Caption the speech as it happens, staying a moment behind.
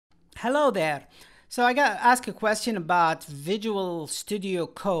Hello there. So I got to ask a question about Visual Studio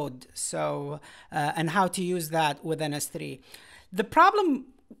Code. And how to use that with ns3. The problem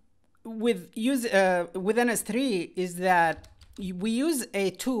with ns3 is that we use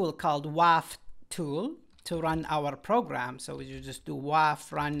a tool called WAF tool to run our program. So you just do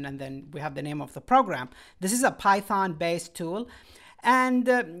WAF run, and then we have the name of the program. This is a Python-based tool, and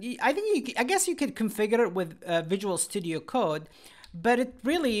I guess you could configure it with Visual Studio Code, but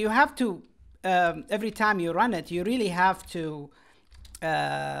you have to every time you run it, you really have to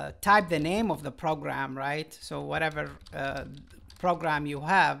type the name of the program, right? So whatever program you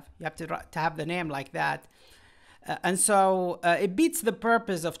have to have the name like that. And so it beats the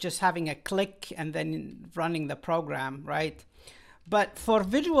purpose of just having a click and then running the program, right? But for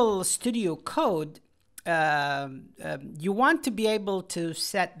Visual Studio Code, you want to be able to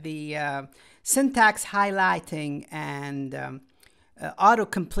set the syntax highlighting and auto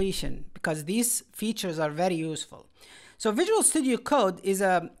completion, because these features are very useful. So Visual Studio Code is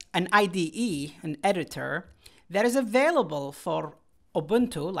an IDE, an editor, that is available for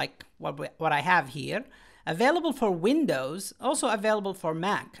Ubuntu, like what I have here, available for Windows, also available for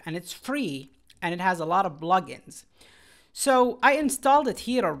Mac, and it's free, and it has a lot of plugins. So I installed it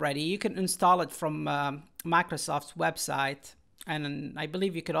here already. You can install it from Microsoft's website, and I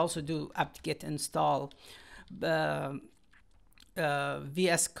believe you could also do apt-get install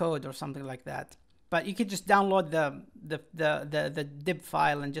VS Code or something like that. But you could just download the dib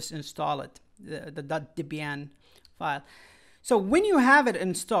file and just install it, the .debian file. So when you have it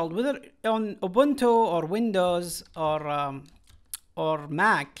installed, whether on Ubuntu or Windows or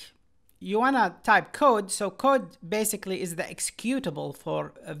Mac, you want to type code. So code basically is the executable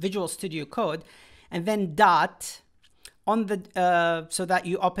for Visual Studio Code, and then dot on the so that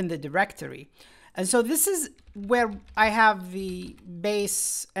you open the directory. And so this is where I have the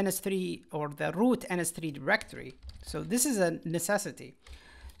base ns3 or the root ns3 directory. So this is a necessity.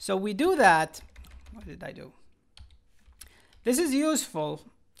 So we do that. What did I do? This is useful.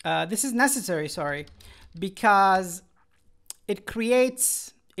 This is necessary, sorry, because it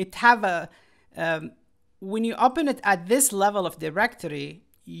creates, when you open it at this level of directory,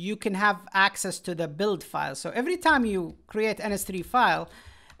 you can have access to the build file. So every time you create ns3 file,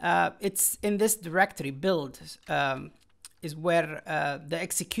 it's in this directory. Build is where the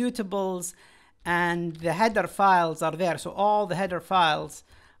executables and the header files are there. So all the header files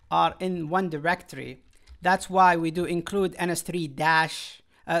are in one directory. That's why we do include ns3 dash,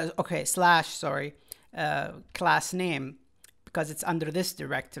 slash, sorry, class name, because it's under this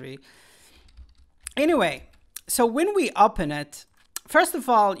directory. Anyway, so when we open it, first of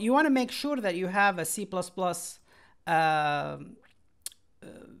all, you want to make sure that you have a C++,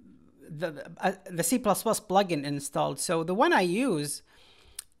 the C++ plugin installed. So the one I use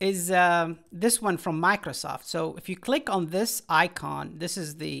is this one from Microsoft. So if you click on this icon, this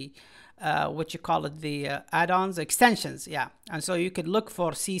is the what you call it, the add-ons, extensions, yeah. And so you could look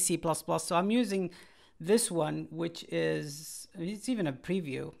for C++. So I'm using this one, which is, it's even a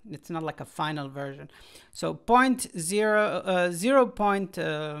preview. It's not like a final version. So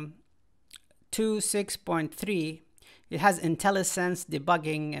 0.26.3, it has IntelliSense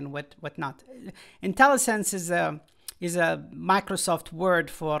debugging and whatnot. IntelliSense is a Microsoft word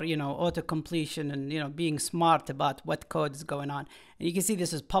for, auto completion and, being smart about what code is going on. And you can see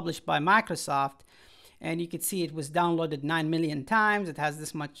this is published by Microsoft, and you can see it was downloaded 9 million times. It has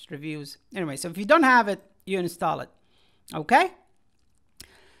this much reviews. Anyway, so if you don't have it, you install it. Okay?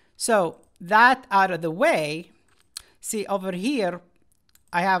 So that out of the way, see over here,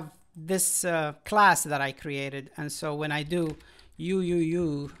 I have this class that I created. And so when I do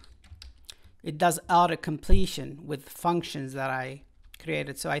it does auto completion with functions that I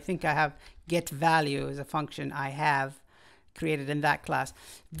created. So I think I have get value is a function I have created in that class.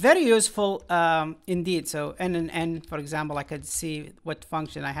 Very useful indeed. So n, for example, I could see what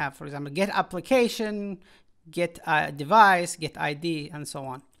function I have. For example, get application, get device, get ID, and so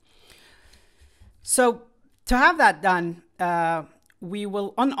on. So to have that done, we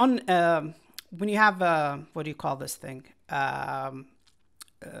will when you have what do you call this thing?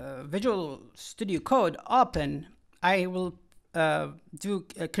 Visual Studio Code open, I will do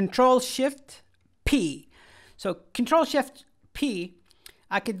Control-Shift-P. So Control-Shift-P,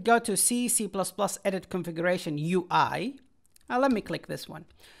 I could go to C++ Edit Configuration UI. Let me click this one.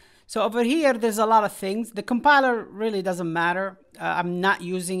 So over here, there's a lot of things. The compiler really doesn't matter. I'm not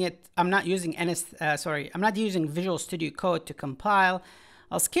using it. I'm not using I'm not using Visual Studio Code to compile.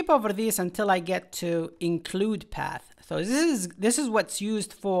 I'll skip over this until I get to include path. So this is what's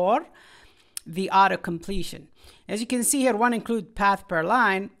used for the auto completion. As you can see here, one include path per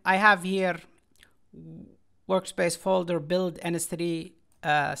line. I have here workspace folder build ns3 ***.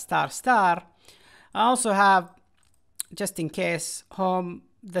 I also have, just in case, home.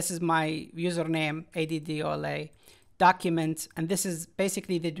 This is my username, ADDOLA, documents, and this is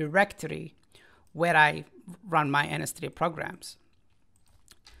basically the directory where I run my ns3 programs.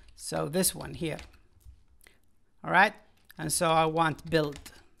 So this one here. All right. And so I want build.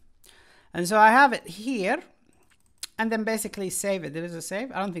 And so I have it here, and then basically save it. There is a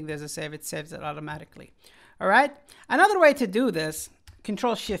save? I don't think there's a save. It saves it automatically. All right. Another way to do this,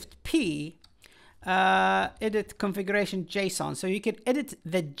 Control-Shift-P, edit configuration JSON. So you could edit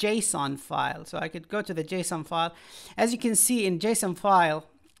the JSON file. So I could go to the JSON file. As you can see in JSON file,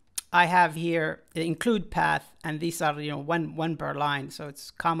 I have here the include path, and these are, you know, one per line. So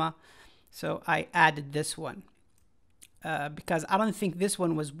it's comma. So I added this one. Because I don't think this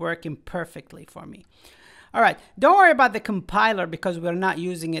one was working perfectly for me. All right, don't worry about the compiler because we're not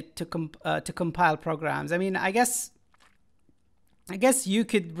using it to compile programs. I mean, I guess you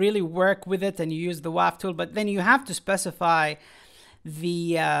could really work with it and you use the WAF tool, but then you have to specify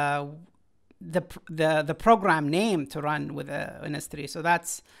the program name to run with ns3. So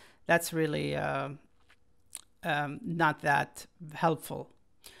that's really not that helpful.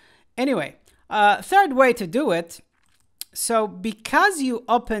 Anyway, third way to do it. So because you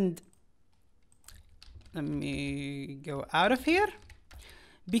opened, let me go out of here.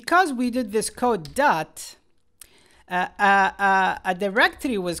 Because we did this code dot, a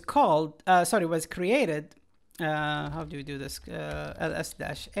directory was called, was created. How do we do this?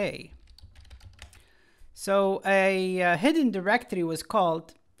 ls-a. So a hidden directory was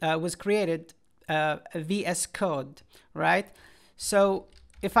called, was created, VS Code, right? So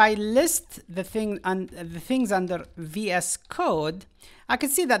if I list the things under VS Code, I can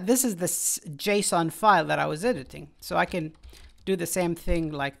see that this is the JSON file that I was editing. So I can do the same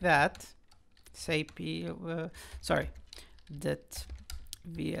thing like that. Say that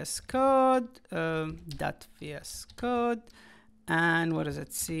VS Code, .VS Code, and what does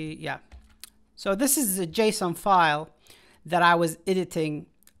it see? Yeah. So this is the JSON file that I was editing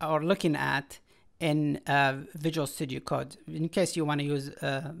or looking at in Visual Studio Code, in case you want to use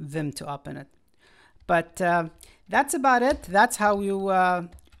Vim to open it. But that's about it. That's how you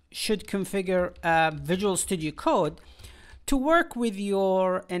should configure Visual Studio Code to work with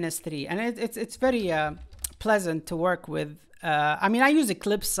your NS3. And it's very pleasant to work with. I mean, I use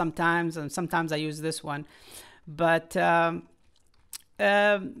Eclipse sometimes, and sometimes I use this one. But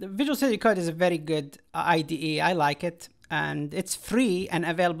Visual Studio Code is a very good IDE. I like it. And it's free and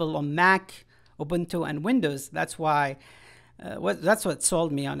available on Mac, Ubuntu, and Windows. That's why, that's what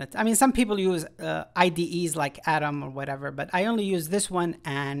sold me on it. I mean, some people use IDEs like Atom or whatever, but I only use this one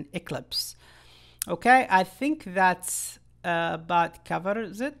and Eclipse. Okay, I think that's about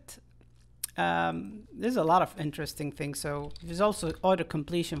covers it. There's a lot of interesting things. So there's also auto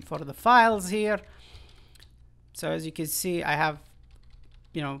completion for the files here. So as you can see, I have,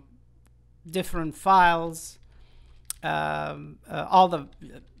 you know, different files, all the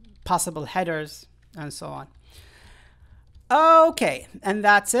possible headers and so on. Okay, and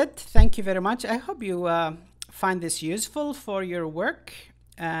that's it. Thank you very much. I hope you find this useful for your work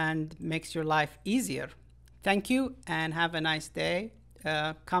and makes your life easier. Thank you and have a nice day.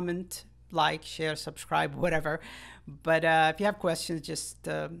 Comment, like, share, subscribe, whatever. But if you have questions, just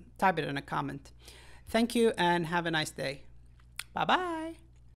type it in a comment. Thank you and have a nice day. Bye-bye.